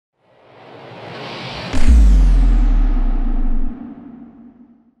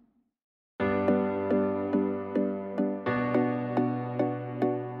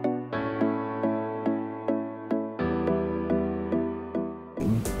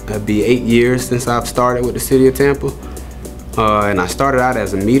It'll be 8 years since I've started with the city of Tampa. And I started out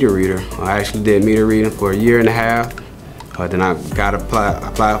as a meter reader. I actually did meter reading for a year and a half. Then I got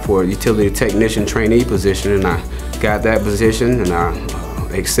applied for a utility technician trainee position, and I got that position, and I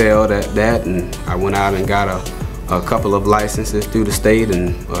excelled at that, and I went out and got a couple of licenses through the state,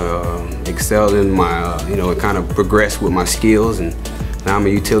 and excelled in my, it kind of progressed with my skills, and now I'm a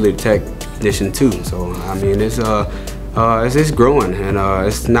utility technician too. So I mean, it's growing, and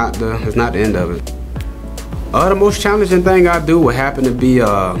it's not the end of it. The most challenging thing I do would happen to be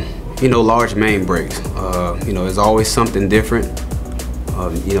large main breaks. There's always something different.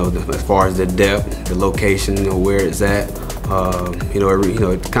 As far as the depth, the location, where it's at.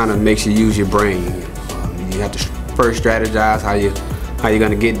 It kind of makes you use your brain. You have to first strategize how you're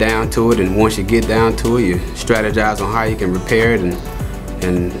gonna get down to it, and once you get down to it, you strategize on how you can repair it, and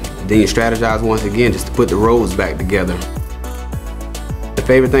then you strategize once again just to put the roads back together. The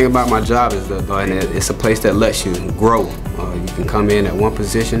favorite thing about my job is that it's a place that lets you grow. You can come in at one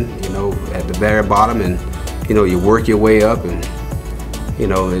position, at the very bottom, and you work your way up, and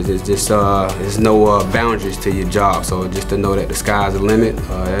it's just there's no boundaries to your job. So just to know that the sky's the limit,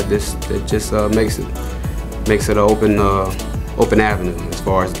 it just makes it an open avenue as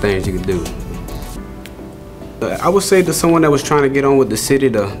far as the things you can do. I would say to someone that was trying to get on with the city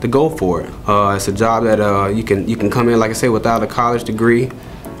to go for it. It's a job that you can come in, like I say, without a college degree.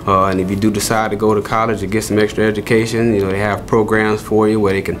 And if you do decide to go to college to get some extra education, they have programs for you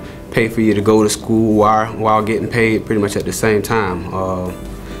where they can pay for you to go to school while getting paid pretty much at the same time.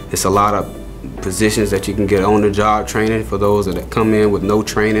 It's a lot of positions that you can get on the job training for those that come in with no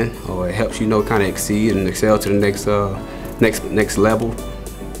training, or it helps you kind of exceed and excel to the next level.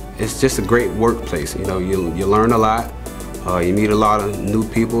 It's just a great workplace. You learn a lot. You meet a lot of new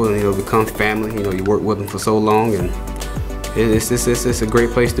people, and become family. You work with them for so long, and it's a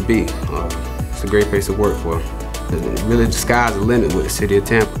great place to be. It's a great place to work for. Really, the sky's the limit with the city of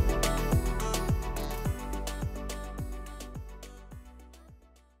Tampa.